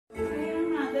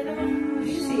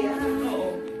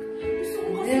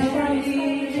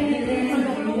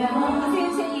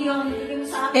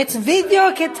It's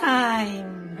Videoke time.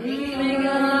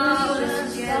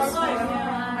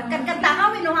 Magkanta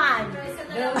ka, Winuhan.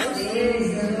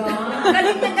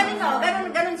 Galing na galing, oh.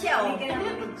 Ganon siya, oh.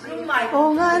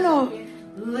 Oo nga, no.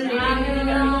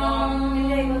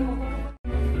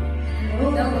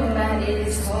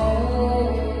 Nobody's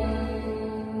home.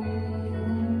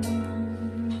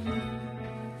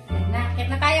 Nakit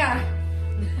na tayo.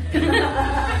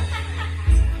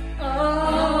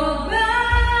 All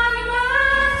by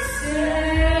myself.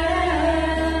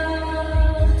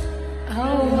 I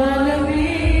wanna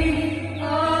be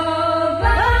all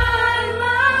by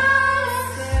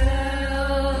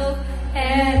myself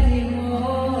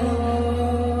anymore.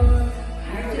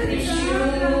 Hard to be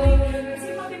sure.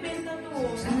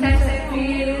 Sometimes I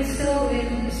feel so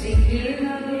insecure.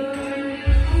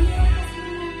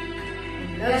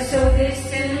 Love so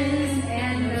distant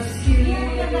and obscure.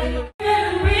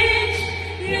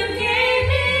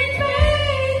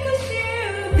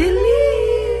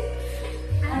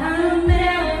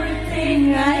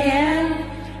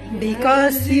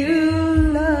 Because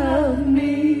you love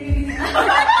me.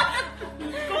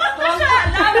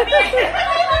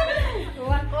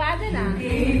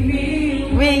 Gave me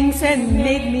wings and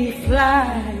made me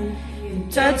fly. You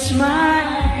touched my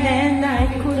hand, I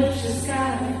couldn't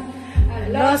decide. I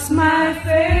lost my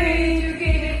faith, you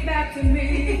gave it back to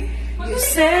me. You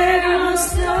said a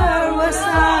star was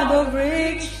out of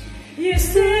reach. You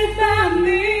stood by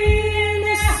me and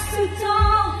asked to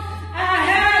talk. I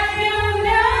had you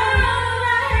now, I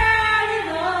had it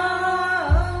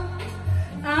all.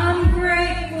 I'm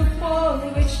grateful for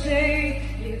each day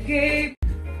you gave.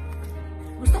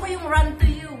 Gusto ko yung Run to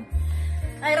You.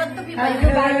 Ay, Run to Me ba? I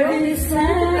heard this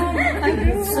song, I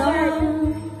heard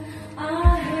song,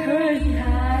 I heard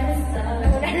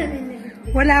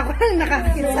wala ko lang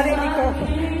nakakita sa sarili ko.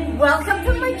 Welcome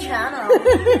to my channel.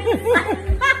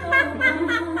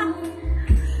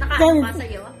 Nakakapa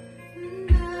sa'yo?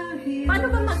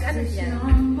 Paano ba mag-ano dyan?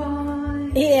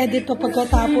 I-edit pa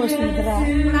pagkatapos ni Dra.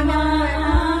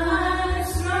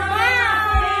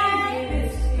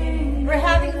 We're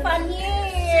having fun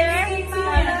here.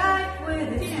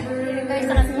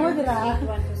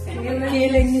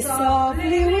 Killing me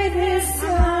softly with his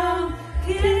song.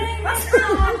 Killing me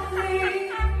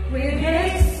softly with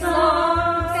his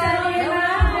song. Telling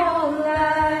my whole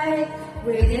life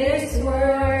with his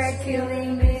words.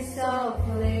 Killing me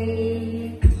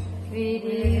softly with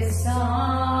his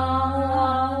song.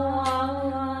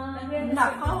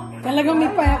 Talagang may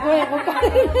paya ko. Ako pa.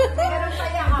 Meron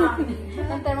paya ka.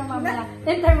 Enter mo mamaya.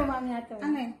 Enter mo mamaya to.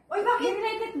 Ano yun? Uy, bakit?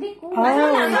 United Day ko. Oh.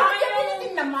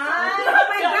 Bakit naman? Oh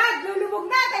my God! Lulubog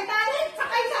na! Titanic!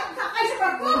 Sakay sa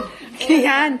barko!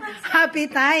 Yan. Happy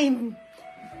time.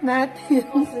 Natin.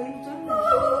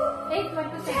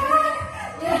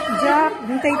 8-1-2-7. Jack,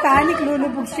 yung Titanic,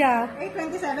 lulubog siya.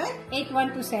 8-27?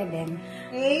 8-1-2-7.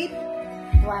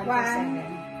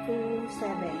 8-1-2-7.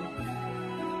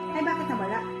 Ay, bakit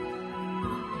nawala?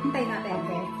 Hintay natin.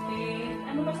 Okay.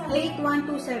 Ano ba sa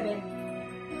 8-1-2-7?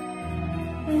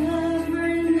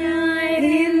 Every night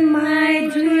in my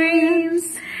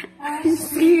dreams, I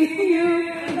see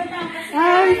you,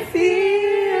 I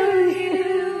feel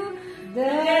you.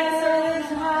 That's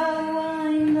how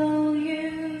I know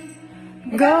you.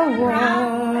 Go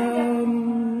on.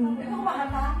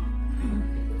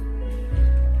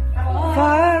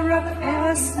 Far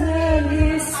across the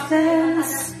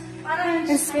distance and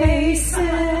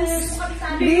spaces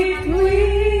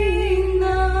between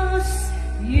us,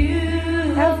 you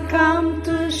have come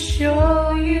to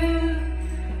show you.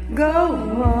 Go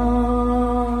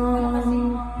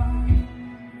on.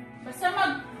 Basta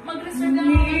mag-reserve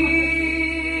lang.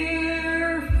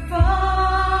 Near,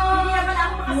 far,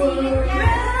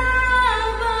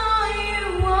 wherever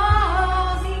you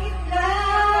are,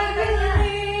 I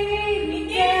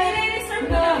believe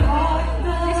in the heart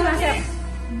that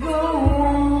go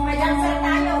on. May dancer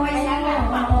tayo. May dancer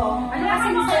pa ako. Ano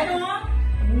kasi mo?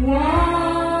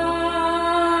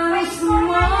 Once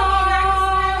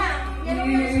more,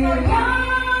 you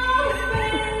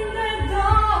open the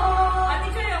door,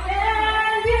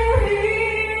 and you're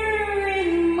here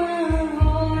in my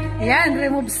heart. Ayan,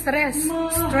 remove stress,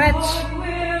 stretch,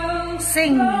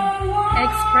 sing,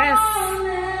 express.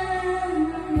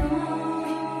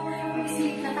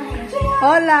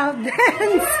 All out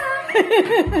dance.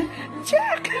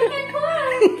 Check.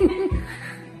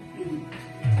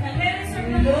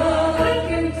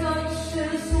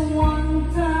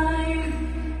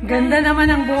 Ganda naman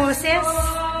ang boses.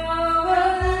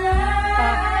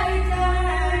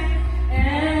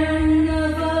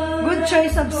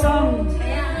 choice of song.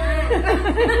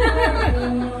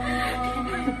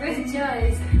 Good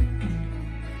choice.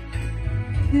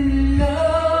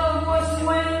 Love was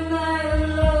when I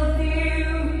loved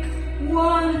you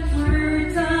one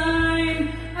true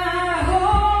time. I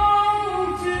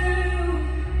hope to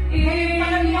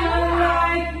in your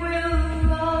life will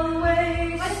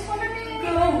always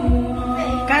go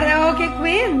on. Karaoke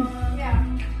Queen. Yeah.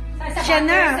 Siya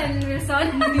na.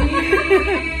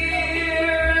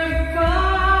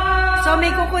 So may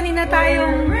kukunin na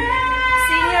tayong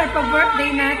singer pa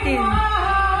birthday natin.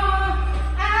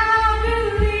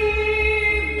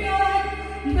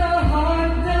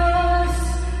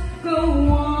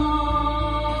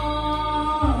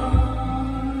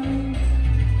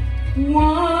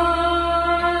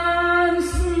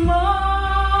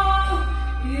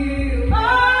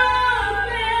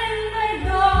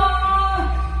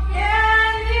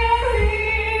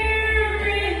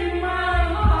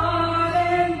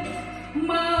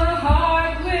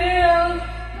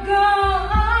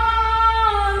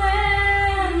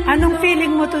 Anong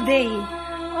feeling mo today?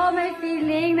 Oh, may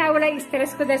feeling na wala yung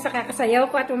stress ko dahil sa kakasayaw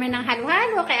ko at umay ng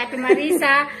halo-halo kay Ate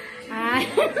Marisa.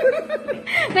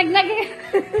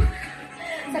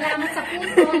 Salamat sa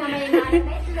puso na may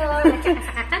na-itlog at saka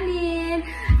sa kakanin.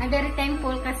 I'm very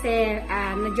thankful kasi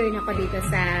na-join ako dito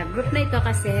sa group na ito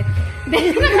kasi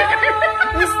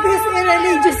Is this a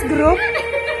religious group?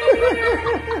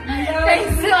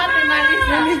 thanks to Ate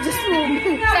Marisa. Religious group.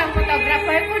 Siyang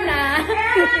photographer ko na.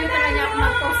 Hindi na niya ako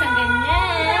mag-post ang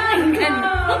ganyan.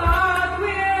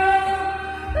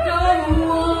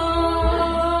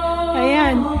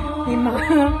 Ayan, may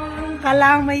mga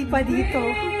kalamay pa dito.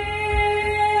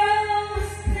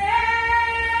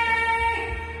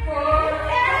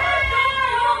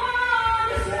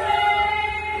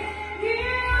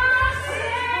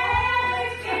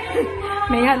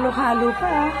 May halo-halo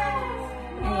pa.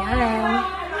 Ayan.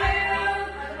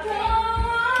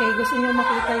 Okay, gusto niyo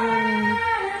makita yung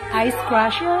ice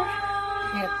crusher?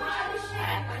 Ito.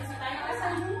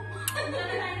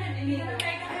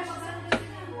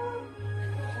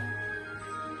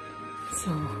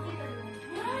 So,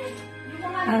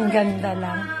 ang ganda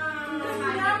lang.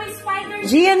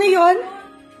 G, ano yun?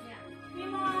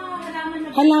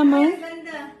 Halaman?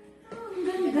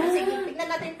 Tignan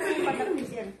natin ito yung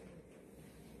pagkakusin.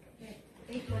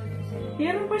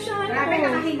 Meron pa siya Grabe,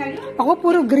 nakahingal. Ako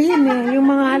puro green eh. Yung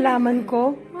mga halaman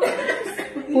ko.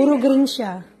 Puro green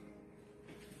siya.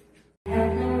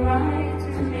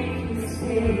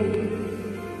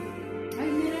 Ay,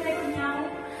 nilalagay niya ako.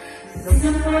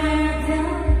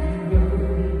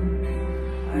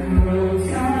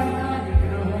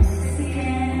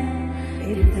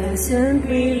 It doesn't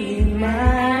really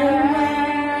matter.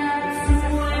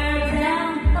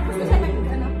 Tapos na siya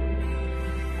ano?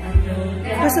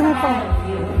 Gusto mo pa?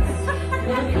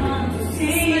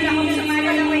 Kailan ko sa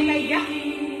kailalaway kay Jack?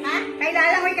 Ha?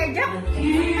 Kailalaway kay Jack?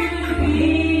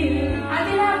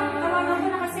 Ate na, tawagan mo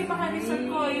na kasi paka-resort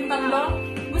ko yung tatlo.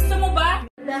 Gusto mo ba?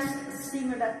 Best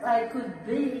singer that I could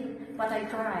be, but I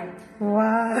tried.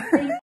 Wow.